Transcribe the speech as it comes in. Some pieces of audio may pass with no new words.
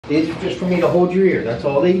These are just for me to hold your ear. That's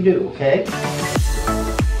all they do, okay?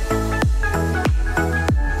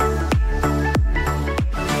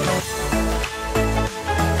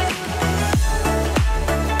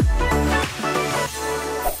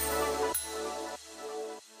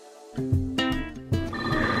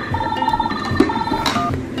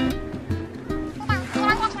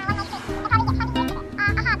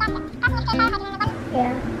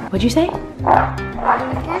 What'd you say?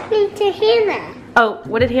 That's me to Hannah. Oh,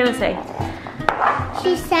 what did Hannah say?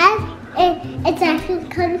 She said it's actually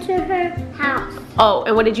come to her house. Oh,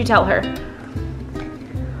 and what did you tell her?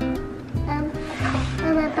 I'm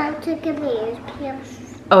about to get my ears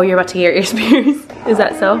pierced. Oh, you're about to get your ears pierced? Is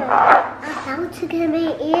that so? I'm about to get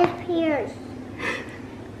my ears pierced.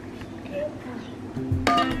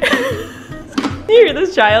 You hear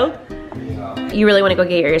this child? You really want to go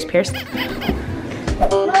get your ears pierced?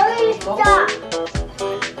 Mommy, stop.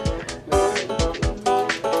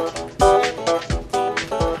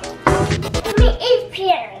 My ears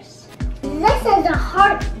pierced. This is a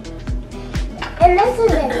heart. And this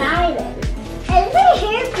is a diamond. Is my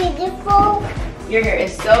hair beautiful? Your hair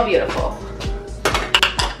is so beautiful.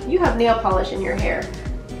 You have nail polish in your hair.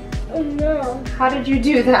 Oh no. How did you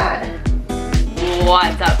do that?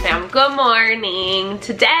 What's up, fam? Good morning.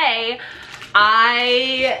 Today,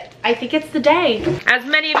 I think it's the day. As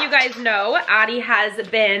many of you guys know, Addie has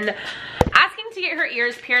been asking to get her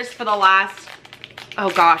ears pierced for the last, oh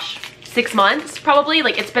gosh, 6 months probably.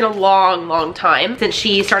 Like, it's been a long time since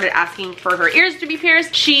she started asking for her ears to be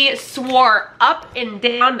pierced. She swore up and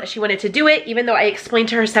down that she wanted to do it, even though I explained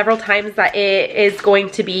to her several times that it is going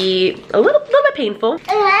to be a little bit painful. And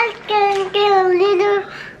that's gonna get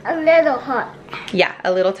a little hot. Yeah,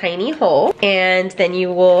 a little tiny hole. And then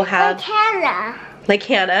you will have like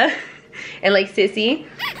Hannah and like Sissy.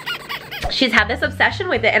 She's had this obsession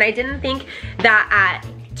with it, and I didn't think that at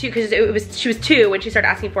 2, because she was 2 when she started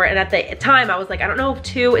asking for it, and at the time I was like, I don't know if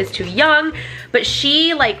 2 is too young, but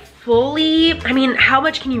she like fully, I mean, how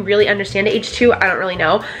much can you really understand at age 2? I don't really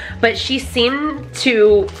know, but she seemed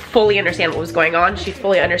to fully understand what was going on. She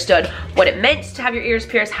fully understood what it meant to have your ears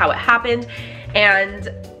pierced, how it happened, and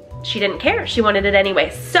she didn't care. She wanted it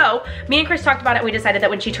anyway. So me and Chris talked about it, and we decided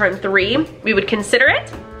that when she turned 3, we would consider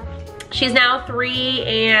it. She's now 3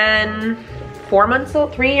 and 4 months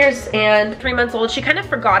old, 3 years and 3 months old. She kind of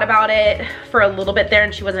forgot about it for a little bit there,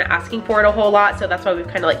 and she wasn't asking for it a whole lot, so that's why we've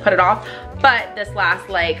kind of like put it off. But this last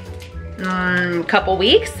like couple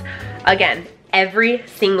weeks, again, every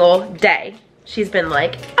single day, she's been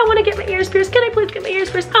like, I want to get my ears pierced. Can I please get my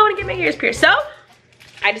ears pierced? I want to get my ears pierced. So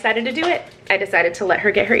I decided to do it. I decided to let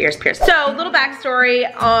her get her ears pierced. So, little backstory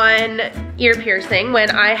on ear piercing.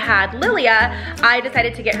 When I had Lilia, I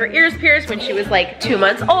decided to get her ears pierced when she was like 2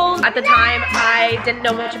 months old. At the time, I didn't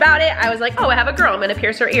know much about it. I was like, oh, I have a girl, I'm gonna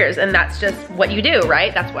pierce her ears. And that's just what you do,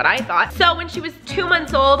 right? That's what I thought. So when she was 2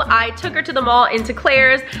 months old, I took her to the mall into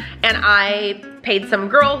Claire's, and I paid some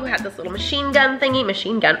girl who had this little machine gun,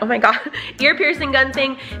 oh my God, ear piercing gun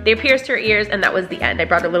thing. They pierced her ears, and that was the end. I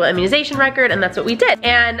brought her a little immunization record, and that's what we did.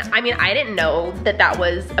 And I mean, I didn't know that that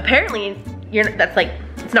was, apparently, that's like,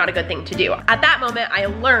 it's not a good thing to do. At that moment, I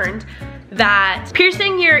learned that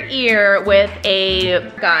piercing your ear with a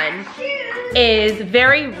gun is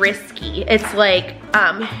very risky. It's like,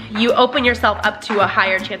 you open yourself up to a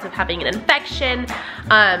higher chance of having an infection.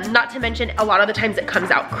 Not to mention, a lot of the times it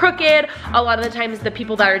comes out crooked. A lot of the times the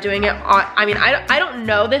people that are doing it, I mean, I don't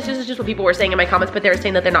know, this is just what people were saying in my comments, but they were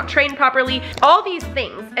saying that they're not trained properly, all these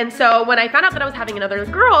things. And so when I found out that I was having another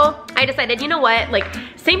girl, I decided, you know what, like,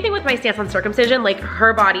 same thing with my stance on circumcision, like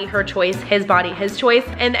her body, her choice, his body, his choice.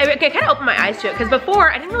 And it kind of opened my eyes to it, because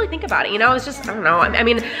before I didn't really think about it, you know, I was just, I don't know. I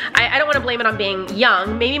mean, I don't want to blame it on being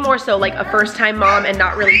young, maybe more so like a first-time mom and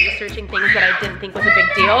not really researching things that I didn't think was a big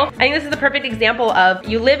deal. I think this is the perfect example of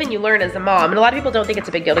you live and you learn as a mom, and a lot of people don't think it's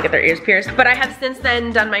a big deal to get their ears pierced, but I have since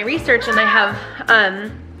then done my research, and I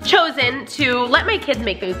have chosen to let my kids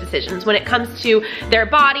make those decisions when it comes to their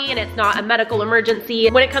body and it's not a medical emergency.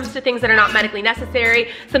 When it comes to things that are not medically necessary,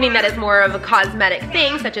 something that is more of a cosmetic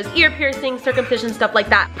thing, such as ear piercing, circumcision, stuff like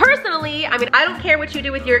that. Personally, I mean, I don't care what you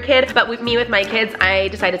do with your kid, but with my kids, I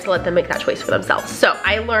decided to let them make that choice for themselves. So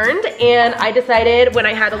I learned, and I decided when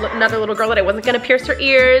I had another little girl that I wasn't gonna pierce her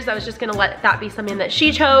ears. I was just gonna let that be something that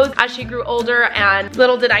she chose as she grew older, and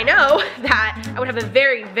little did I know that I would have a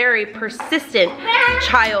very, very persistent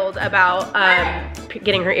child about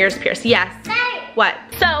getting her ears pierced. Yes. What?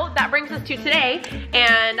 So that brings us to today,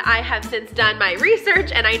 and I have since done my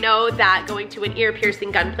research, and I know that going to an ear piercing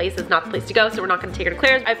gun place is not the place to go, so we're not gonna take her to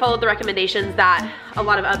Claire's. I followed the recommendations that a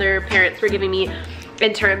lot of other parents were giving me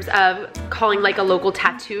in terms of calling like a local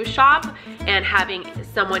tattoo shop and having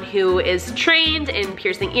someone who is trained in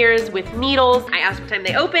piercing ears with needles. I asked what time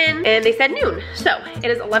they open and they said noon. So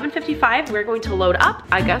it is 11:55. We're going to load up.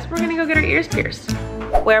 I guess we're gonna go get our ears pierced.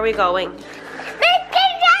 Where are we going?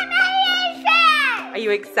 Are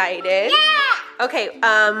you excited? Yeah! Okay,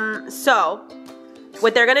 so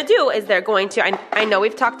what they're gonna do is they're going to, I know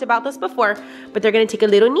we've talked about this before, but they're gonna take a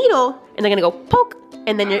little needle and they're gonna go poke,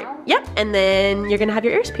 and then and then you're gonna have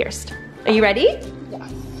your ears pierced. Are you ready?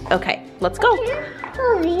 Yes. Okay, let's go.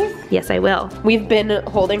 Please. Yes, I will. We've been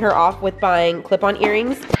holding her off with buying clip-on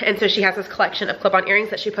earrings, and so she has this collection of clip-on earrings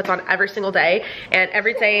that she puts on every single day, and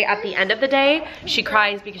every day at the end of the day, she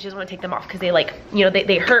cries because she doesn't want to take them off because they like, you know,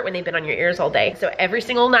 they hurt when they've been on your ears all day. So every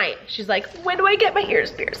single night, she's like, when do I get my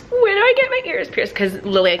ears pierced? When do I get my ears pierced? Because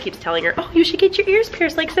Lilia keeps telling her, oh, you should get your ears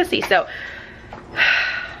pierced like Sissy. So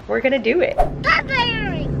we're gonna do it. Purple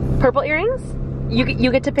earrings. Purple earrings?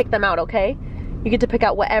 You get to pick them out, okay? You get to pick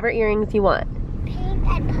out whatever earrings you want. Pink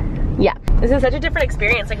and purple. Yeah, this is such a different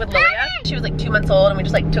experience. Like with Lilia, she was like 2 months old and we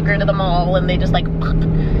just like took her to the mall and they just like,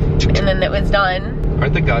 and then it was done.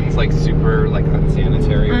 Aren't the guns like super like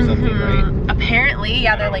unsanitary or something, right? Apparently,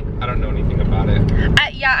 yeah, they're like. I don't know anything about it.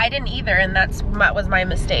 Yeah, I didn't either, and that was my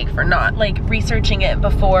mistake for not like researching it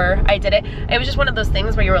before I did it. It was just one of those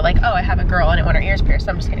things where you were like, oh, I have a girl and I want her ears pierced,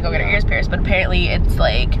 so I'm just gonna go get her ears pierced. But apparently, it's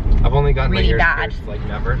like I've only gotten really my ears bad. pierced like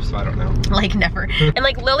never, so I don't know. Like never. And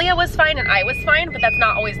like Lilia was fine and I was fine, but that's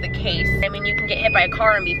not always the case. I mean, you can get hit by a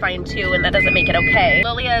car and be fine too, and that doesn't make it okay.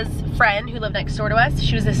 Lilia's friend who lived next door to us,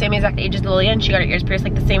 she was the same exact age as Lilia, and she got her ears pierced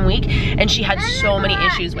like the same week, and she had so many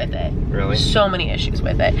issues with it. Really? So many issues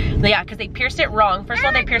with it. Yeah, because they pierced it wrong. First of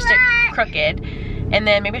all, they pierced it crooked. And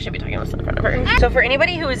then maybe I should be talking about in front of her. So for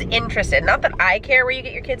anybody who is interested, not that I care where you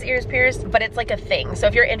get your kids' ears pierced, but it's like a thing. So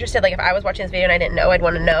if you're interested, like if I was watching this video and I didn't know, I'd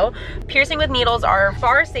want to know. Piercing with needles are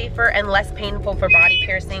far safer and less painful for body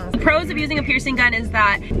piercings. The pros of using a piercing gun is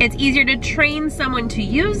that it's easier to train someone to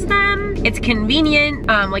use them. It's convenient,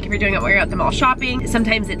 like if you're doing it while you're at the mall shopping.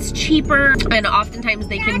 Sometimes it's cheaper, and oftentimes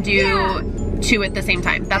they can do two at the same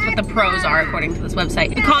time. That's what the pros are according to this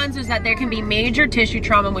website. The cons is that there can be major tissue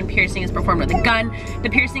trauma when piercing is performed with a gun.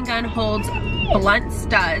 The piercing gun holds blunt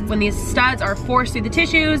studs. When these studs are forced through the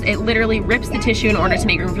tissues, it literally rips the tissue in order to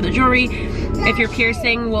make room for the jewelry. If your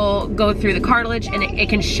piercing will go through the cartilage, and it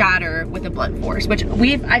can shatter with a blunt force, which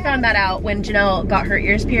I found that out when Janelle got her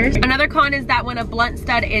ears pierced. Another con is that when a blunt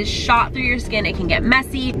stud is shot through your skin, it can get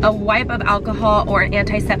messy. A wipe of alcohol or an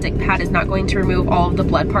antiseptic pad is not going to remove all of the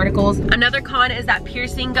blood particles. Another con is that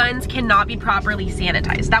piercing guns cannot be properly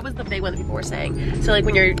sanitized. That was the big one that people were saying. So like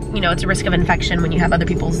when you're, you know, it's a risk of infection when you have other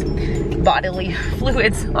people's bodily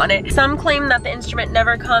fluids on it. Some claim that the instrument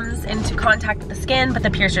never comes into contact with the skin, but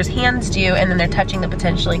the piercer's hands do, and then they're touching the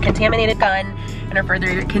potentially contaminated gun and are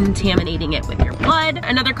further contaminating it with your blood.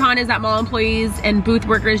 Another con is that mall employees and booth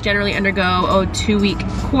workers generally undergo a 2-week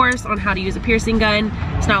course on how to use a piercing gun.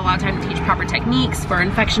 It's not a lot of time to teach proper techniques for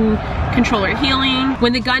infection control or healing.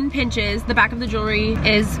 When the gun pinches, the back of the jewelry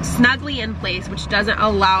is snugly in place, which doesn't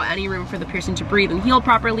allow any room for the piercing to breathe and heal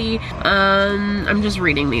properly. I'm just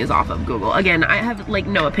reading these off of Google. Again, I have like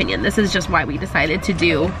no opinion. This is just why we decided to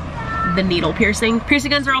do the needle piercing.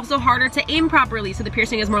 Piercing guns are also harder to aim properly, so the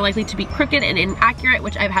piercing is more likely to be crooked and inaccurate,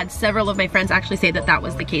 which I've had several of my friends actually say that that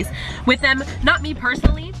was the case with them. Not me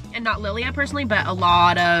personally, and not Lilia personally, but a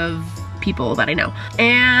lot of people that I know.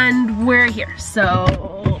 And we're here, so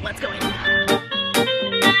let's go in.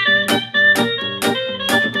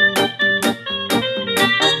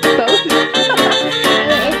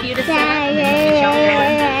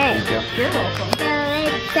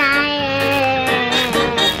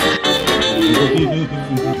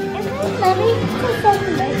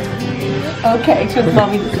 Okay, because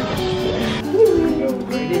mommy.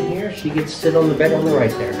 Right in here, she gets to sit on the bed on the right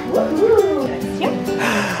there.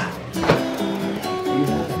 Yeah.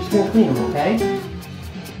 Just gonna clean them, okay?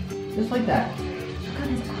 Just like that.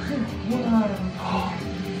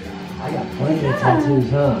 I got plenty of tattoos,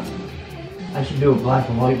 huh? I should do a black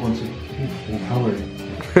and white one so people can color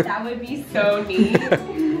it. That would be so neat.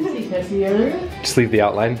 Can I see everything? Just leave the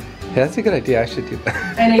outline. Yeah, that's a good idea. I should do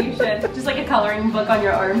that. I know you should. Just like a coloring book on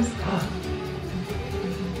your arms.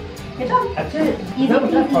 Good job. That's it. No,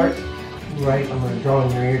 that part. Right, I'm gonna draw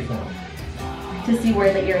in your ears now. To see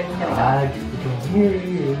where the earring's gonna go. I get to draw in your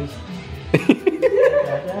ears.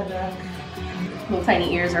 Da, da, da. Little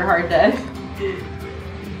tiny ears are hard to.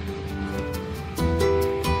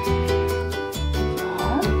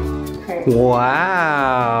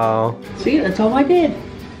 Wow. See, that's all I did.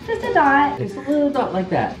 Just a dot. Just a little dot like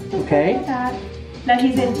that. Okay? Just a dot. Now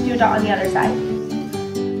he's going to do a dot on the other side.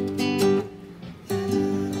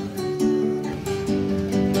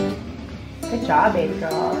 job, baby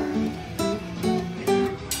girl.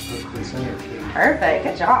 Perfect,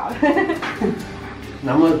 good job.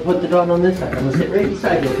 Now I'm gonna put the dot on this side. I'm gonna sit right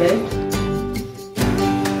beside you, okay?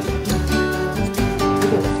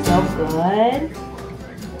 So good.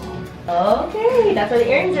 Okay, that's where the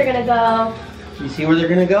earrings are gonna go. You see where they're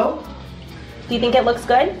gonna go? Do you think it looks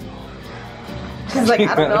good? She's like,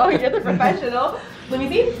 I don't know, you're the professional. Let me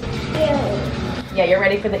see. Yeah, you're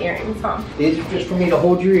ready for the earrings, huh? These are just for me to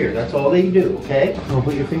hold your ear. That's all they do, okay? You wanna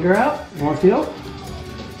put your finger out? You wanna feel?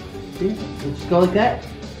 See? Just go like that.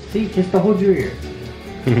 See? Just to hold your ear.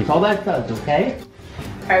 That's all that does, okay?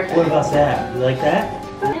 Perfect. What about that? You like that?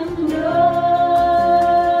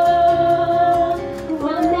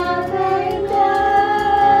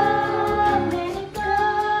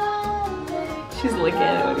 She's looking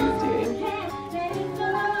at what he's doing.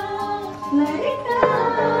 Let it go.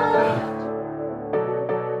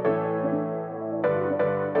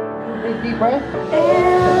 Big deep breath.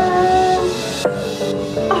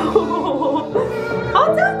 Oh,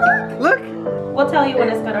 Dad, look! Look! We'll tell you when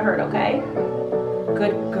it's gonna hurt, okay?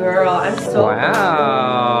 Good girl. I'm so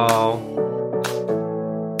Wow.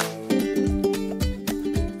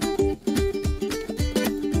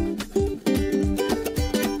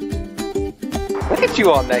 Look at you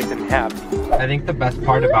all nice and happy. I think the best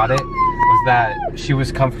part about it was that she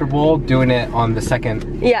was comfortable doing it on the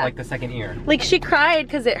second, like the second ear. Like she cried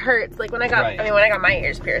because it hurts. Like when I got, I mean when I got my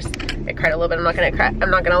ears pierced, I cried a little bit. I'm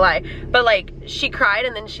not gonna lie. But like she cried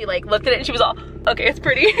and then she like looked at it and she was all, okay, it's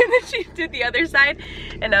pretty. And then she did the other side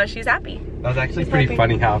and now she's happy. That was actually pretty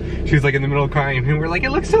funny how she was like in the middle of crying and we're like,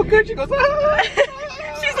 it looks so good. She goes, ah.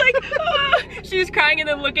 She's like, ah. She was crying and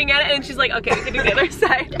then looking at it and she's like, okay, we can do the other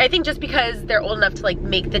side. I think just because they're old enough to like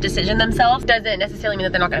make the decision themselves doesn't necessarily mean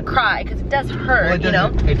that they're not gonna cry, because it does hurt, you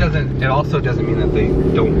know? It also doesn't mean that they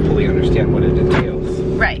don't fully understand what it entails.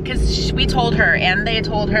 Right, because we told her and they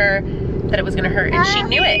told her that it was gonna hurt and she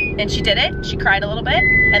knew it and she did it. She cried a little bit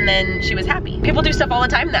and then she was happy. People do stuff all the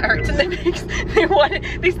time that hurts and then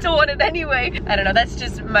they still want it anyway. I don't know, that's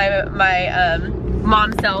just my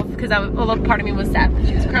mom self, because a little part of me was sad when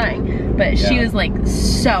she was crying, but she was like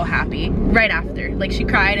so happy right after. Like she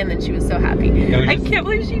cried and then she was so happy. I can't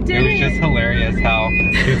believe she did it. It was just hilarious how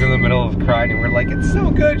she was in the middle of crying and we're like, it's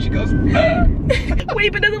so good. She goes, ah.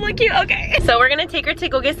 Wait, but doesn't look cute. Okay. So we're gonna take her to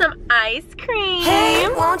go get some ice cream. Hey,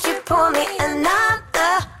 won't you pour me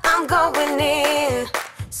another? I'm going in.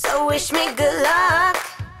 So wish me good luck.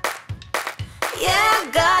 Yeah, I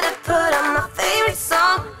gotta put on my favorite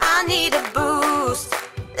song. I need a boost.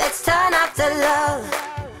 Let's turn up the love.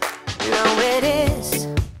 No, it is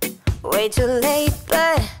way too late,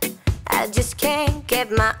 but I just can't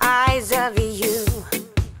get my eyes off you.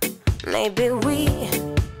 Maybe we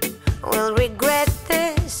will regret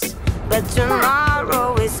this, but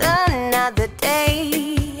tomorrow is another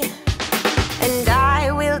day. And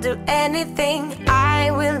I will do anything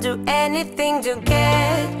to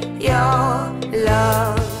get your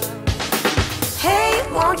love. Hey,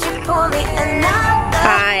 won't you pour me another?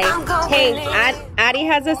 Hi. Hey, Addie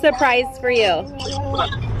has a surprise for you.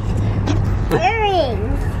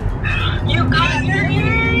 Earrings. You got your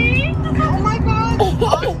earrings? Oh my god.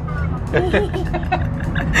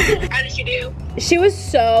 How did she do? She was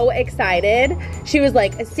so excited. She was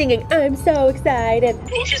like singing, I'm so excited.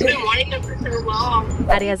 She's been wanting them for so long.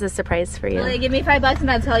 Addie has a surprise for you. Lilia, give me $5 and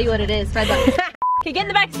I'll tell you what it is. $5. Okay, get in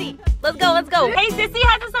the back seat. Let's go, let's go. Hey, Sissy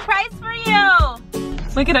has a surprise for you.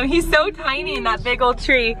 Look at him, he's so tiny in that big old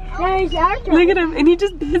tree. Look at him, and he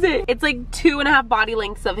just does it. It's like 2.5 body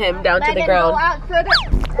lengths of him down to the ground.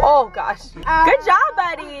 Oh gosh. Good job,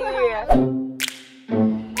 buddy.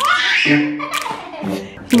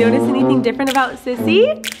 You notice anything different about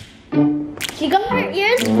Sissy? She got her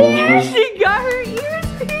ears pierced. She got her ears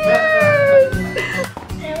pierced.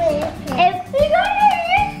 If she got her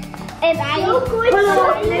ears, if you put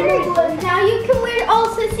on earrings, now you can wear all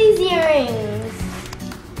Sissy's earrings.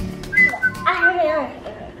 I have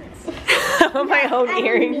earrings. My own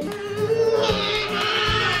earrings.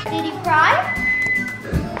 Did he cry?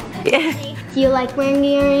 Yeah. Do you like wearing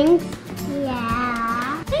earrings?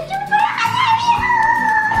 Yeah. Did you put on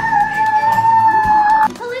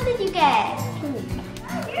How many did you get?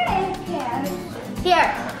 Here,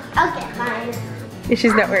 I'll get mine.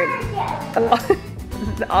 She's not wearing it.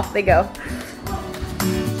 Off they go.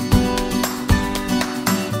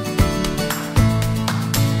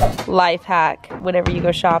 Life hack whenever you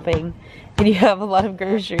go shopping and you have a lot of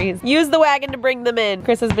groceries, use the wagon to bring them in.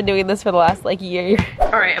 Chris has been doing this for the last like year.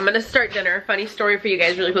 All right, I'm gonna start dinner. Funny story for you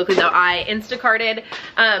guys really quickly though. I Instacarted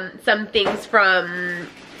some things from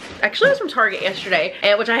Actually, it was from Target yesterday,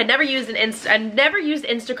 and which I had never used I never used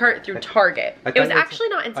Instacart through Target. It was actually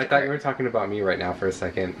not Instacart. I thought you were talking about me right now for a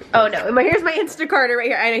second. Oh no, here's my Instacarter right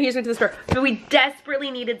here. I know he's went to the store. But we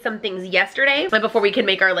desperately needed some things yesterday, but before we could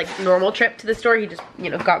make our like normal trip to the store. He just, you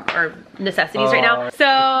know, got our necessities right now. So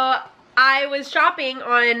I was shopping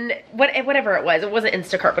on whatever it was. It wasn't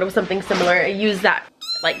Instacart, but it was something similar. I use that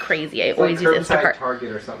like crazy. I always use Instacart.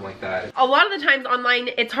 Target or something like that. A lot of the times online,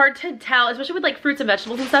 it's hard to tell, especially with like fruits and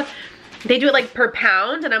vegetables and stuff. They do it like per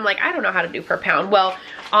pound, and I'm like, I don't know how to do per pound. Well,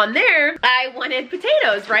 on there, I wanted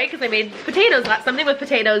potatoes, right? Because I made potatoes, something with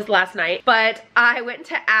potatoes last night. But I went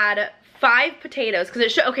to add 5 potatoes because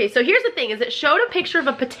it showed, okay, so here's the thing, is it showed a picture of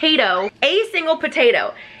a potato, a single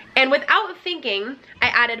potato. And without thinking, I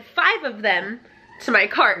added 5 of them to my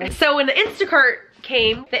cart. So when the Instacarter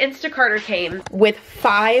came with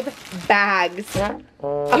 5 bags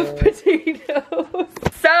of potatoes.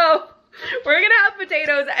 So we're gonna have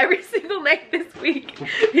potatoes every single night this week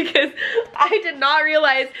because I did not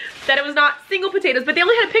realize that it was not single potatoes, but they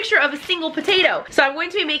only had a picture of a single potato. So I'm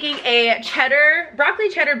going to be making a broccoli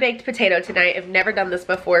cheddar baked potato tonight. I've never done this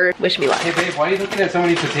before. Wish me luck. Hey babe, why are you looking at so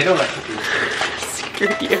many potato recipes? Screw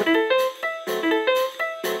you.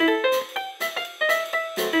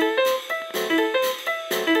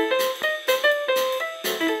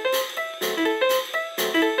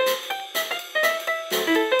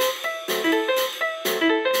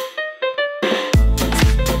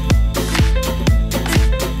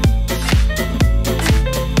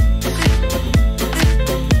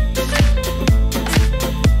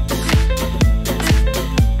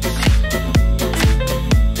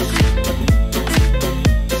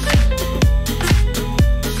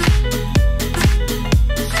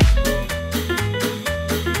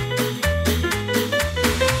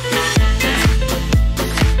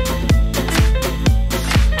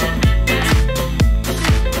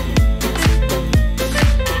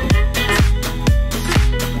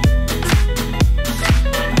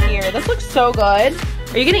 So good.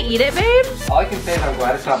 Are you gonna eat it, babe? All I can say is I'm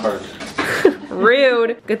glad it's not burned.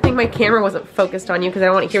 Rude. Good thing my camera wasn't focused on you because I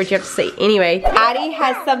don't want to hear what you have to say anyway. Addie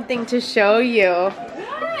has something to show you.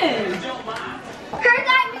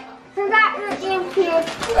 Forgot your earpiece.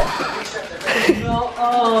 No,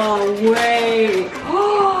 oh, wait.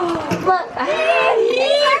 Look. Addie!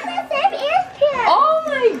 Oh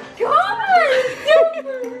my god! So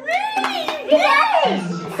pretty! Yes!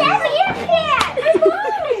 Sam earpiece!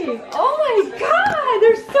 Oh my god,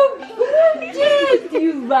 they're so gorgeous! Do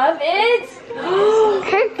you love it?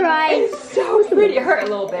 Her drawing. It's so pretty. It hurt a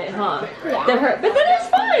little bit, huh? Yeah. That hurt, but then it's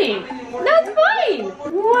fine. That's fine.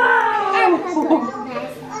 Wow.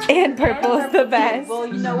 And purple is the best. Well,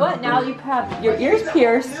 you know what? Now you have your ears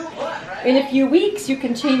pierced. In a few weeks, you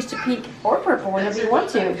can change to pink or purple whenever you want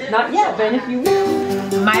to. Not yet, but in a few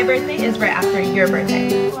weeks. My birthday is right after your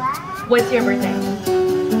birthday. What's your birthday?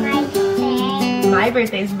 My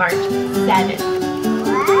birthday is March 7th.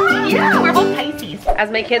 Yeah, we're both Pisces.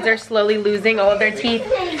 As my kids are slowly losing all of their teeth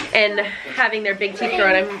and having their big teeth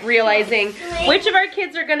grown, I'm realizing which of our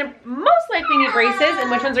kids are gonna most likely need braces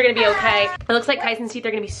and which ones are gonna be okay. It looks like Kyson's teeth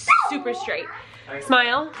are gonna be super straight.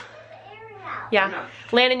 Smile. Yeah.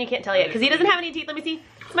 Landen, you can't tell yet because he doesn't have any teeth. Let me see.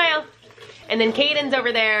 Smile. And then Caden's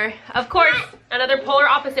over there. Of course, another polar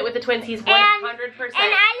opposite with the twins. He's 100%. And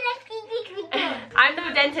I like I'm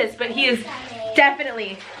no dentist, but he is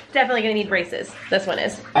definitely gonna need braces. This one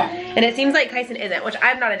is. And it seems like Kyson isn't, which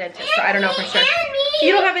I'm not a dentist, so I don't know for sure.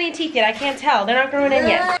 You don't have any teeth yet, I can't tell. They're not growing in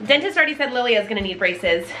yet. Dentist already said Lilia is gonna need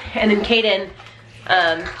braces. And then Kaden,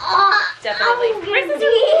 definitely. Braces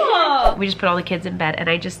are cool. We just put all the kids in bed and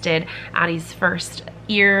I just did Addie's first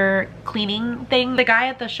ear cleaning thing. The guy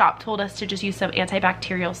at the shop told us to just use some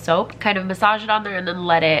antibacterial soap, kind of massage it on there and then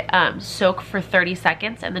let it soak for 30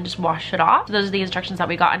 seconds and then just wash it off. So those are the instructions that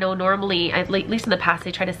we got. I know normally, at least in the past,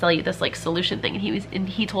 they try to sell you this like solution thing and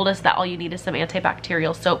he told us that all you need is some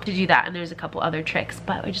antibacterial soap to do that, and there's a couple other tricks,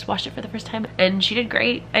 but I just washed it for the first time and she did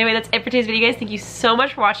great. Anyway, that's it for today's video, guys. Thank you so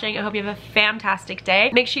much for watching. I hope you have a fantastic day.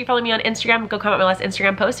 Make sure you follow me on Instagram. Go comment my last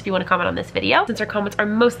Instagram post if you want to comment on this video, since our comments are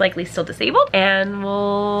most likely still disabled, and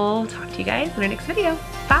we'll talk to you guys in our next video.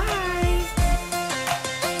 Bye!